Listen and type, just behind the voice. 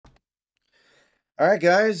All right,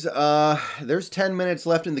 guys. There's 10 minutes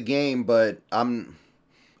left in the game, but I'm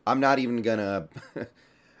not even gonna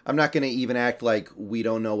I'm not gonna even act like we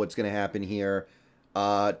don't know what's gonna happen here.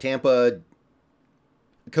 Tampa,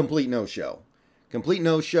 complete no show. Complete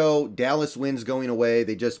no show. Dallas wins going away.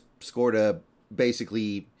 They just scored a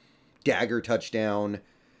basically dagger touchdown.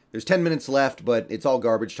 There's 10 minutes left, but it's all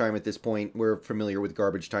garbage time at this point. We're familiar with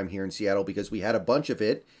garbage time here in Seattle because we had a bunch of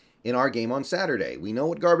it in our game on Saturday. We know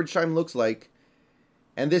what garbage time looks like,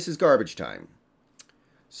 and this is garbage time.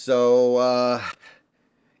 So,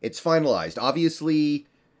 it's finalized. Obviously,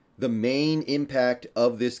 the main impact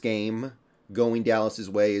of this game going Dallas's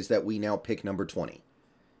way is that we now pick number 20.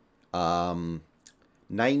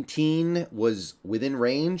 19 was within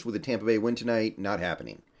range with a Tampa Bay win tonight. Not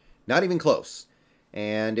happening. Not even close.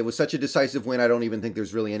 And it was such a decisive win, I don't even think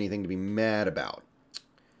there's really anything to be mad about.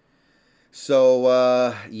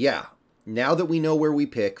 So, yeah. Now that we know where we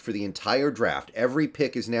pick for the entire draft, every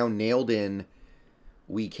pick is now nailed in.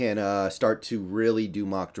 We can start to really do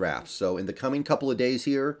mock drafts. So in the coming couple of days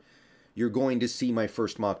here, you're going to see my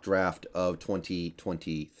first mock draft of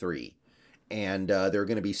 2023. And there are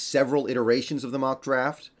going to be several iterations of the mock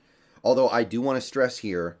draft. Although I do want to stress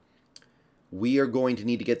here, we are going to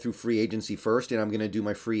need to get through free agency first, and I'm going to do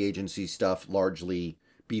my free agency stuff largely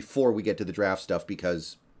before we get to the draft stuff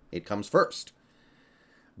because it comes first.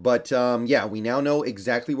 But yeah, we now know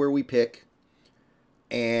exactly where we pick.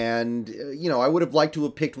 And, I would have liked to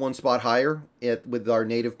have picked one spot higher with our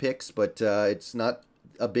native picks, but it's not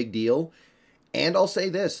a big deal. And I'll say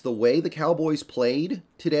this, the way the Cowboys played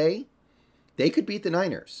today, they could beat the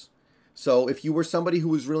Niners. So if you were somebody who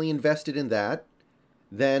was really invested in that,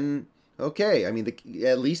 then okay. I mean,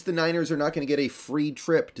 at least the Niners are not going to get a free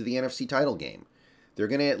trip to the NFC title game. They're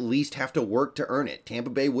going to at least have to work to earn it. Tampa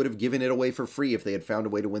Bay would have given it away for free if they had found a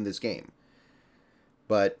way to win this game.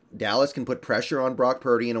 But Dallas can put pressure on Brock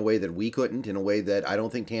Purdy in a way that we couldn't, in a way that I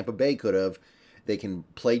don't think Tampa Bay could have. They can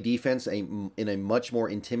play defense in a much more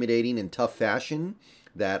intimidating and tough fashion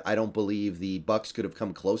that I don't believe the Bucs could have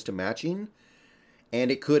come close to matching. And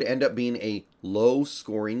it could end up being a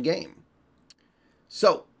low-scoring game.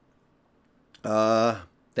 So,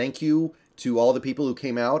 thank you to all the people who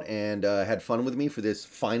came out and had fun with me for this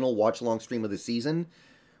final watch-along stream of the season.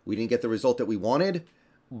 We didn't get the result that we wanted,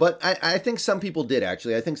 but I think some people did,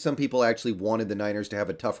 actually. I think some people actually wanted the Niners to have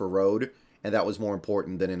a tougher road, and that was more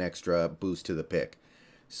important than an extra boost to the pick.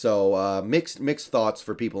 So, mixed thoughts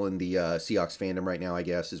for people in the Seahawks fandom right now, I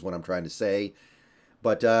guess, is what I'm trying to say.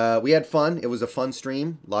 But we had fun. It was a fun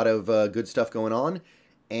stream. A lot of good stuff going on.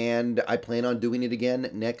 And I plan on doing it again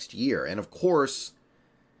next year. And of course,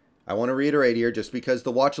 I want to reiterate here, just because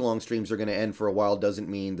the watch-along streams are going to end for a while doesn't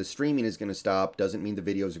mean the streaming is going to stop, doesn't mean the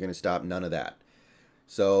videos are going to stop, none of that.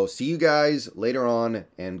 So see you guys later on,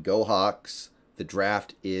 and go Hawks. The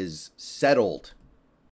draft is settled.